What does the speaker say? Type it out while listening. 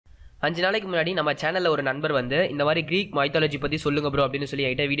5 நாளைக்கு முன்னாடி நம்ம சேனல்ல ஒரு நண்பர் வந்து இந்த மாதிரி கிரீக் மைத்தாலஜி பத்தி சொல்லுங்க ப்ரோ அப்படின்னு சொல்லி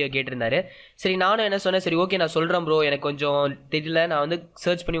என்கிட்ட வீடியோ கேட்டிருந்தாரு. சரி நானும் என்ன சொன்னேன், சரி ஓகே நான் சொல்றேன் ப்ரோ, எனக்கு கொஞ்சம் தெரியல, நான் வந்து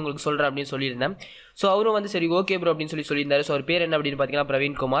சர்ச் பண்ணி உங்களுக்கு சொல்றேன் அப்படின்னு சொல்லியிருந்தேன். ஸோ அவரும் வந்து சரி ஓகே ப்ரோ அப்படின்னு சொல்லியிருந்தாரு. ஸோ அவர் பேர் என்ன அப்படின்னு பார்த்தீங்கன்னா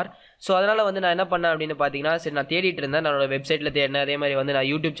பிரவீன் குமார். ஸோ அதனால் வந்து நான் என்ன பண்ணேன் அப்படின்னு பார்த்தீங்கன்னா, சரி நான் தேடிட்டு இருந்தேன், என்னோட வெப்சைட்டில் தேடினேன், அதே மாதிரி வந்து நான்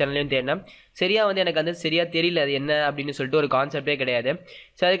யூடியூப் சேனல்லையும் தேடினேன். சரியாக வந்து எனக்கு வந்து சரியாக தெரியல அது என்ன அப்படின்னு சொல்லிட்டு ஒரு கான்செப்டே கிடையாது.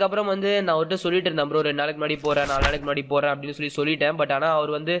 ஸோ அதுக்கப்புறம் வந்து நான் அவர்கிட்ட சொல்லிட்டு இருந்தேன், ப்ரோ 2 நாளைக்கு முன்னாடி போகிறேன், 4 நாளைக்கு முன்னாடி போகிறேன் அப்படின்னு சொல்லிட்டேன். பட் ஆனால்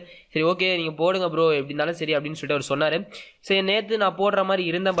அவர் வந்து சரி ஓகே நீங்கள் போடுங்க ப்ரோ எப்படி இருந்தாலும் சரி அப்படின்னு சொல்லிட்டு அவர் சொன்னார். சரி நேற்று நான் போடுற மாதிரி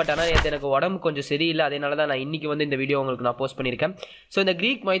இருந்தேன், பட் ஆனால் நேற்று எனக்கு உடம்பு கொஞ்சம் சரியில்லை, அதனால தான் நான் இன்றைக்கி வந்து இந்த வீடியோ உங்களுக்கு நான் போஸ்ட் பண்ணியிருக்கேன். ஸோ இந்த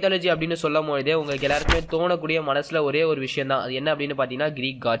கிரீக் மைத்தாலஜி அப்படின்னு சொல்லும் போதே உங்களுக்கு எல்லாருக்குமே தோணக்கூடிய மனசில் ஒரே ஒரு விஷயம் தான், அது என்ன அப்படின்னு பார்த்தீங்கன்னா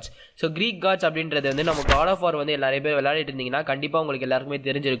Greek God's. So Greek God's அப்படின்றது வந்து நம்ம காட் ஆஃப் வார் வந்து எல்லாரும் பேர் விளையாடிட்டு இருந்தீங்கன்னா கண்டிப்பாக உங்களுக்கு எல்லாருக்குமே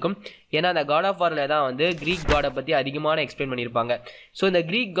தெரிஞ்சிருக்கும். ஏன்னா அந்த காட் ஆஃப் வாரில் தான் வந்து கிரீக் காடை பற்றி அதிகமான எக்ஸ்பிளைன் பண்ணியிருப்பாங்க. ஸோ இந்த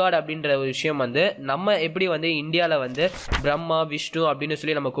கிரீக் காட் அப்படின்ற ஒரு விஷயம் வந்து நம்ம எப்படி வந்து இந்தியாவில் வந்து பிரம்மா விஷ்ணு அப்படின்னு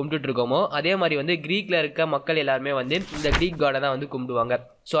சொல்லி நம்ம கும்பிட்டுட்டு இருக்கோமோ, அதே மாதிரி வந்து கிரீக்கில் இருக்க மக்கள் எல்லாருமே வந்து இந்த கிரீக் காடை தான் வந்து கும்பிடுவாங்க.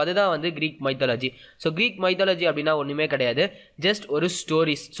 ஸோ அதுதான் வந்து Greek mythology. So Greek mythology அப்படின்னா ஒன்றுமே கிடையாது, ஜஸ்ட் ஒரு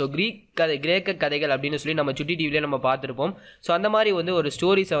ஸ்டோரிஸ். ஸோ கிரேக்க கதைகள் அப்படின்னு சொல்லி நம்ம சுட்டி டிவிலே நம்ம பார்த்துருப்போம். ஸோ அந்த மாதிரி வந்து ஒரு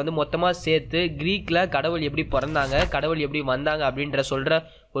ஸ்டோரிஸை வந்து மொத்தமாக சேர்த்து கிரீக்கில் கடவுள் எப்படி பிறந்தாங்க, கடவுள் எப்படி வந்தாங்க அப்படின்ற சொல்கிற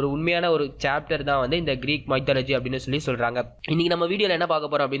ஒரு உண்மையான ஒரு சாப்டர் தான் வந்து இந்த கிரீக் மைத்தாலஜி அப்படின்னு சொல்லி சொல்கிறாங்க. இன்றைக்கி நம்ம வீடியோவில் என்ன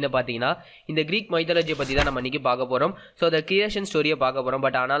பார்க்க போகிறோம் அப்படின்னு பார்த்தீங்கன்னா, இந்த கிரீக் மைத்தாலஜியை பற்றி தான் நம்ம இன்றைக்கி பார்க்க போகிறோம். ஸோ அந்த கிரியேஷன் ஸ்டோரியை பார்க்க போகிறோம்.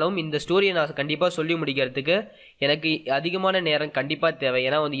 பட் ஆனாலும் இந்த ஸ்டோரியை நான் கண்டிப்பாக சொல்லி முடிக்கிறதுக்கு எனக்கு அதிகமான நேரம் கண்டிப்பாக தேவை.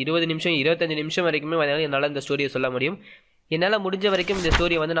 ஏன்னா வந்து 20 நிமிஷம் 25 நிமிஷம் வரைக்குமே என்னால் இந்த ஸ்டோரியை சொல்ல முடியும். என்னால் முடிஞ்ச வரைக்கும் இந்த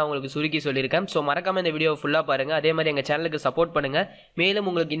ஸ்டோரியை வந்து நான் உங்களுக்கு சுருக்கி சொல்லியிருக்கேன். ஸோ மறக்காமல் இந்த வீடியோ ஃபுல்லாக பாருங்கள். அதே மாதிரி எங்கள் சேனலுக்கு சப்போர்ட் பண்ணுங்கள். மேலும்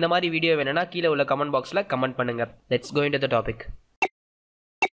உங்களுக்கு இந்த மாதிரி வீடியோ வேணும்னா கீழே உள்ள கமெண்ட் பாக்ஸில் கமெண்ட் பண்ணுங்கள். Let's go into the topic.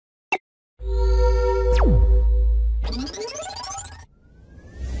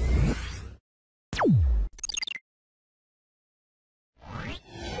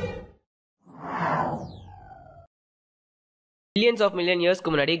 Millions of million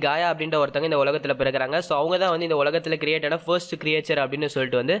இயர்ஸ்க்கு முன்னாடி காயா அப்படின்ற ஒருத்தவங்க இந்த உலகத்தில் பிறகுறாங்க. ஸோ அவங்க தான் வந்து இந்த உலகத்தில் கிரியேட் ஆன ஃபர்ஸ்ட் கிரியேச்சர் அப்படின்னு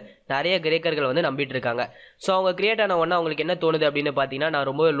சொல்லிட்டு வந்து நிறைய கிரேக்கர்கள் வந்து நம்பிட்டு இருக்காங்க. ஸோ அவங்க கிரியேட் ஆன உடனே அவங்களுக்கு என்ன தோணுது அப்படின்னு பார்த்தீங்கன்னா, நான்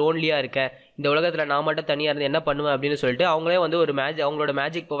ரொம்ப லோன்லியாக இருக்கேன், இந்த உலகத்தில் நான் மட்டும் தனியாக இருந்து என்ன பண்ணுவேன் அப்படின்னு சொல்லிட்டு அவங்களே வந்து ஒரு அவங்களோட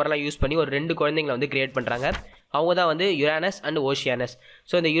மேஜிக் பவர்லாம் யூஸ் பண்ணி ஒரு 2 குழந்தைங்களை வந்து கிரியேட் பண்ணுறாங்க. அவங்க தான் வந்து யுரானஸ் அண்ட் ஓஷியானஸ்.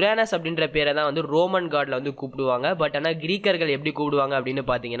 ஸோ இந்த யுரானஸ் அப்படின்ற பேரை தான் வந்து ரோமன் காடில் வந்து கூப்பிடுவாங்க. பட் ஆனால் கிரீக்கர்கள் எப்படி கூப்பிடுவாங்க அப்படின்னு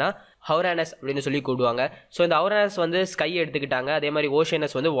பார்த்தீங்கன்னா ஹவுரானஸ் அப்படின்னு சொல்லி கூப்பிடுவாங்க. ஸோ இந்த ஹவுரானஸ் வந்து ஸ்கை எடுத்துக்கிட்டாங்க, அதே மாதிரி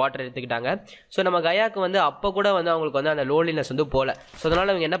ஓஷியனஸ் வந்து வாட்டர் எடுத்துக்கிட்டாங்க. ஸோ நம்ம கயாக்கு வந்து அப்போ கூட வந்து அவங்களுக்கு வந்து அந்த லோன்லினஸ் வந்து போகல. ஸோ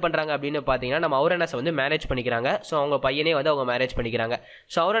அதனால் அவங்க என்ன பண்ணுறாங்க அப்படின்னு பார்த்தீங்கன்னா, நம்ம ஹவுரானஸை வந்து மேனேஜ் பண்ணிக்கிறாங்க. ஸோ அவங்க பையனே வந்து அவங்க மேனேஜ் பண்ணிக்கிறாங்க.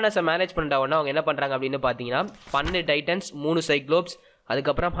 ஸோ ஹவுரானஸை மேனேஜ் பண்ணிட்ட உடனே அவங்க என்ன பண்ணுறாங்க அப்படின்னு பார்த்தீங்கன்னா 12 டைட்டன்ஸ், 3 சைக்ளோப்ஸ்,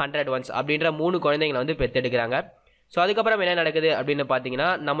 அதுக்கப்புறம் 100 ஒன்ஸ் அப்படின்ற 3 குழந்தைங்களை வந்து பெற்றெடுக்கிறாங்க. ஸோ அதுக்கப்புறம் என்ன நடக்குது அப்படின்னு பார்த்தீங்கன்னா,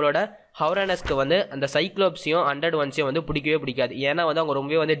 நம்மளோட ஹவுரானஸ்க்கு வந்து அந்த சைக்ளோப்ஸையும் 100 ஒன்ஸையும் வந்து பிடிக்கவே பிடிக்காது. ஏன்னா வந்து அவங்க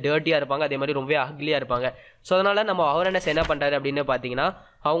ரொம்பவே வந்து டர்ட்டியாக இருப்பாங்க, அதே மாதிரி ரொம்பவே அக்லியாக இருப்பாங்க. ஸோ அதனால் நம்ம ஹவுரானஸ் என்ன பண்ணுறாரு அப்படின்னு பார்த்தீங்கன்னா,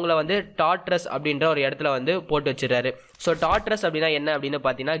 அவங்கள வந்து டாட்ரஸ் அப்படின்ற ஒரு இடத்துல வந்து போட்டு வச்சிடறாரு. ஸோ டாட்ரஸ் அப்படின்னா என்ன அப்படின்னு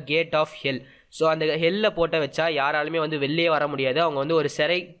பார்த்தீங்கன்னா கேட் ஆஃப் ஹெல். ஸோ அந்த ஹெல்லில் போட்ட வச்சா யாராலுமே வந்து வெளியே வர முடியாது, அவங்க வந்து ஒரு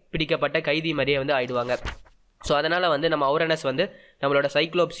சிறை பிடிக்கப்பட்ட கைதி மாதிரியே வந்து ஆயிடுவாங்க. ஸோ அதனால் வந்து நம்ம ஹவுரானஸ் வந்து நம்மளோட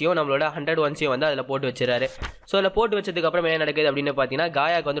சைக்ளோப்ஸையும் நம்மளோட 100 ஒன்ஸையும் வந்து அதில் போட்டு வச்சிடறாரு. ஸோ அதில் போட்டு வச்சதுக்கப்புறம் என்ன நடக்குது அப்படின்னு பார்த்தீங்கன்னா,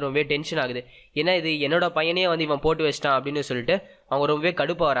 காயாக்கு வந்து ரொம்பவே டென்ஷன் ஆகுது. ஏன்னா இது என்னோட பையனே வந்து இவன் போட்டு வச்சிட்டான் அப்படின்னு சொல்லிட்டு அவங்க ரொம்பவே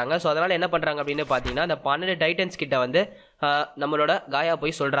கடுப்பாக வராங்க. ஸோ அதனால் என்ன பண்ணுறாங்க அப்படின்னு பார்த்தீங்கன்னா, அந்த 12 டைட்டன்ஸ் கிட்ட வந்து நம்மளோட காயா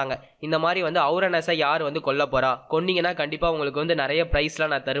போய் சொல்கிறாங்க, இந்த மாதிரி வந்து ஹவுரானஸை யார் வந்து கொல்ல போகிறா, கொன்னீங்கன்னா கண்டிப்பாக உங்களுக்கு வந்து நிறைய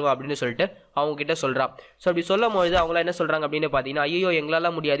ப்ரைஸ்லாம் நான் தருவேன் அப்படின்னு சொல்லிட்டு அவங்க கிட்ட சொல்கிறான். ஸோ அப்படி சொல்லும் பொழுது அவங்களாம் என்ன சொல்கிறாங்க அப்படின்னு பார்த்தீங்கன்னா, ஐயோ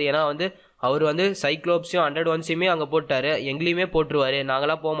எங்களால் முடியாது, ஏன்னா வந்து அவர் வந்து சைக்ளோப்ஸையும் 100 ஒன்ஸையுமே அங்கே போட்டார், எங்களையுமே போட்டுருவார்,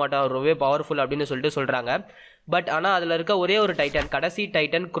 நாங்களாம் போக மாட்டோம், அவர் ரொம்பவே பவர்ஃபுல் அப்படின்னு சொல்லிட்டு சொல்கிறாங்க. பட் ஆனால் அதில் இருக்க ஒரே ஒரு டைட்டன், கடைசி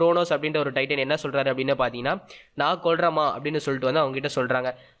டைட்டன் குரோனோஸ் அப்படின்ற ஒரு டைட்டன் என்ன சொல்கிறாரு அப்படின்னு பார்த்தீங்கன்னா, நான் கொல்றேமா அப்படின்னு சொல்லிட்டு வந்து அவங்க கிட்ட சொல்கிறாங்க.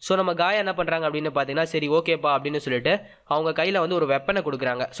 ஸோ நம்ம காயா என்ன பண்ணுறாங்க அப்படின்னு பார்த்தீங்கன்னா, சரி ஓகேப்பா அப்படின்னு சொல்லிட்டு அவங்க கையில் வந்து ஒரு வெப்பனை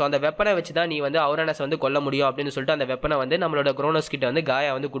கொடுக்குறாங்க. ஸோ அந்த வெப்பனை வச்சு தான் நீ வந்து ஹவுரானஸ் வந்து கொல்ல முடியும் அப்படின்னு சொல்லிட்டு அந்த வெப்பனை வந்து நம்மளோட குரோனோஸ் கிட்ட வந்து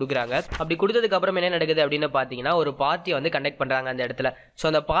காயா வந்து கொடுக்குறாங்க. அப்படி கொடுத்ததுக்கு அப்புறம் என்ன நடக்குது அப்படின்னு பார்த்தீங்கன்னா, ஒரு பார்ட்டியை வந்து கண்டக்ட் பண்ணுறாங்க அந்த இடத்துல. ஸோ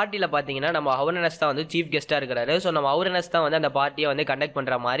அந்த பார்ட்டியில் பார்த்தீங்கன்னா நம்ம ஹவுரானஸ் தான் வந்து சீஃப் கெஸ்ட்டாக இருக்கிறாரு. ஸோ நம்ம ஹவுரானஸ் தான் வந்து அந்த பார்ட்டியை வந்து கண்டக்ட்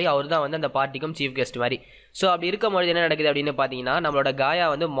பண்ணுற மாதிரி, அவர் தான் வந்து அந்த பார்ட்டிக்கும் சீஃப் கெஸ்ட் மாதிரி. ஸோ அப்படி இருக்கும்பொழுது என்ன நடக்குது அப்படின்னு பார்த்தீங்கன்னா, நம்மளோட காயா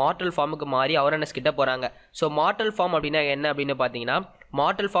வந்து மார்டல் ஃபார்முக்கு மாறி ஹவுரானஸ் கிட்ட போகிறாங்க. ஸோ மார்டல் ஃபார்ம் அப்படின்னா என்ன அப்படின்னு பார்த்தீங்கன்னா,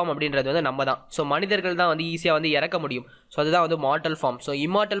 மார்டல் ஃபார்ம் அப்படின்றது வந்து நம்ம தான். ஸோ மனிதர்கள் தான் வந்து ஈஸியாக வந்து இறக்க முடியும். ஸோ அதுதான் வந்து mortal form. So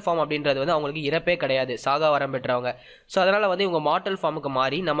immortal form அப்படின்றது வந்து அவங்களுக்கு இறப்பே கிடையாது, சாகா வரம் பெற்றவங்க. ஸோ அதனால் வந்து இவங்க மார்டல் ஃபார்முக்கு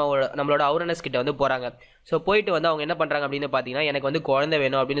மாறி நம்மளோட ஹவுரானஸ் கிட்ட வந்து போகிறாங்க. ஸோ போயிட்டு வந்து அவங்க என்ன பண்ணுறாங்க அப்படின்னு பார்த்தீங்கன்னா, எனக்கு வந்து குழந்தை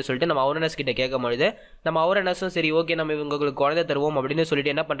வேணும் அப்படின்னு சொல்லிட்டு நம்ம ஹவுரானஸ் கிட்ட கேட்கும்பொழுது நம்ம ஹவுரானஸும் சரி ஓகே நம்ம இவங்களுக்கு குழந்தை தருவோம் அப்படின்னு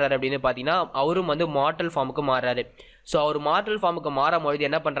சொல்லிட்டு என்ன பண்ணுறாரு அப்படின்னு பார்த்தீங்கன்னா, அவரும் வந்து மார்டல் ஃபார்முக்கு மாறுறாரு. ஸோ அவர் மார்டல் ஃபார்முக்கு மாறும்பொழுது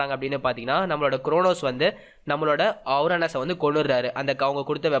என்ன பண்ணுறாங்க அப்படின்னு பார்த்தீங்கன்னா நம்மளோட குரோனோஸ் வந்து நம்மளோட அவுரானஸை வந்து கொண்டுடுறாரு. அந்த அவங்க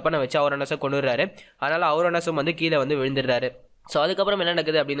கொடுத்த வெப்பனை வச்சு அவுரானஸை கொண்டுடுறாரு. அதனால் அவுரானஸும் வந்து கீழே வந்து விழுந்துடுறாரு. ஸோ அதுக்கப்புறம் என்ன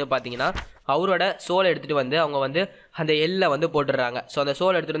நடக்குது அப்படின்னு பார்த்தீங்கன்னா அவரோட சோலை எடுத்துகிட்டு வந்து அவங்க வந்து அந்த எல்லை வந்து போட்டுடுறாங்க. ஸோ அந்த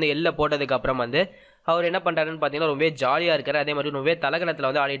சோலை எடுத்துகிட்டு வந்து எல்லை போட்டதுக்கப்புறம் வந்து அவர் என்ன பண்ணுறாருன்னு பார்த்தீங்கன்னா ரொம்பவே ஜாலியாக இருக்காரு. அதே மாதிரி ரொம்பவே தலகணத்தில்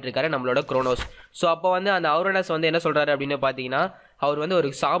வந்து ஆடிட்டு இருக்காரு நம்மளோட குரோனோஸ். ஸோ அப்போ வந்து அந்த அவுரானஸ் வந்து என்ன சொல்கிறாரு அப்படின்னு பார்த்தீங்கன்னா அவர் வந்து ஒரு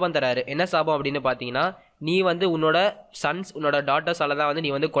சாபம் தராரு. என்ன சாபம் அப்படின்னு பார்த்தீங்கன்னா நீ வந்து உன்னோட சன்ஸ் உன்னோட டாட்டர்ஸால தான் வந்து நீ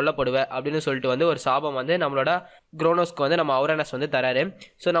வந்து கொல்லப்படுவ அப்படின்னு சொல்லிட்டு வந்து ஒரு சாபம் வந்து நம்மளோட குரோனோஸ்க்கு வந்து நம்ம அவுரானஸ் வந்து தராரு.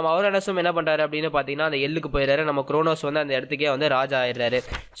 ஸோ நம்ம அவுரானஸும் என்ன பண்ணுறாரு அப்படின்னு பார்த்தீங்கன்னா அந்த எல்லுக்கு போயிடுறாரு. நம்ம குரோனோஸ் வந்து அந்த இடத்துக்கே வந்து ராஜா ஆயிடுறாரு.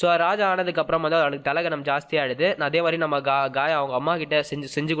 ஸோ ராஜா ஆனதுக்கப்புறம் வந்து அவனுக்கு தலகணம் ஜாஸ்தியாகிடுது. அதே மாதிரி நம்ம காயா அவங்க அம்மா கிட்ட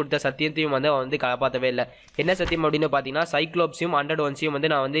செஞ்சு கொடுத்த சத்தியத்தையும் வந்து அவன் வந்து காப்பாற்றவே இல்லை. என்ன சத்தியம் அப்படின்னு பார்த்தீங்கன்னா சைக்ளோப்ஸையும் 101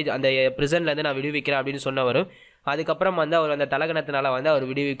 வந்து நான் வந்து அந்த பிரிசன்லேருந்து நான் விடுவிக்கிறேன் அப்படின்னு சொன்னவரும் அதுக்கப்புறம் வந்து அவர் அந்த தலகணத்தினால வந்து அவர்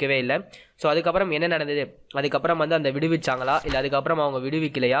விடுவிக்கவே இல்லை. ஸோ அதுக்கப்புறம் என்ன நடந்தது, அதுக்கப்புறம் வந்து அந்த விடுவிச்சாங்களா இல்லை அதுக்கப்புறம் அவங்க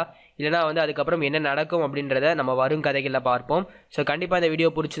விடுவிக்கலையா, இல்லைனா வந்து அதுக்கப்புறம் என்ன நடக்கும் அப்படின்றத நம்ம வரும் கதைகளில் பார்ப்போம். ஸோ கண்டிப்பாக இந்த வீடியோ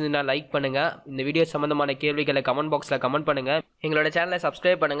பிடிச்சிருந்தா லைக் பண்ணுங்கள். இந்த வீடியோ சம்மந்தமான கேள்விகளை கமெண்ட் பாக்ஸில் கமெண்ட் பண்ணுங்கள். எங்களோட சேனலை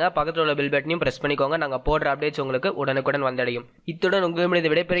சப்ஸ்கிரைப் பண்ணுங்கள். பக்கத்தில் உள்ள பெல் பட்டனையும் ப்ரெஸ் பண்ணிக்கோங்க. நாங்கள் போடுற அப்டேட்ஸ் உங்களுக்கு உடனுக்குடன் வந்தடையும். இத்துடன்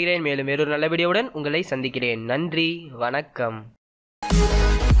உங்களிடம் விடைபெறுகிறேன். மேலும் வேறொரு நல்ல வீடியோவுடன் உங்களை சந்திக்கிறேன். நன்றி, வணக்கம்.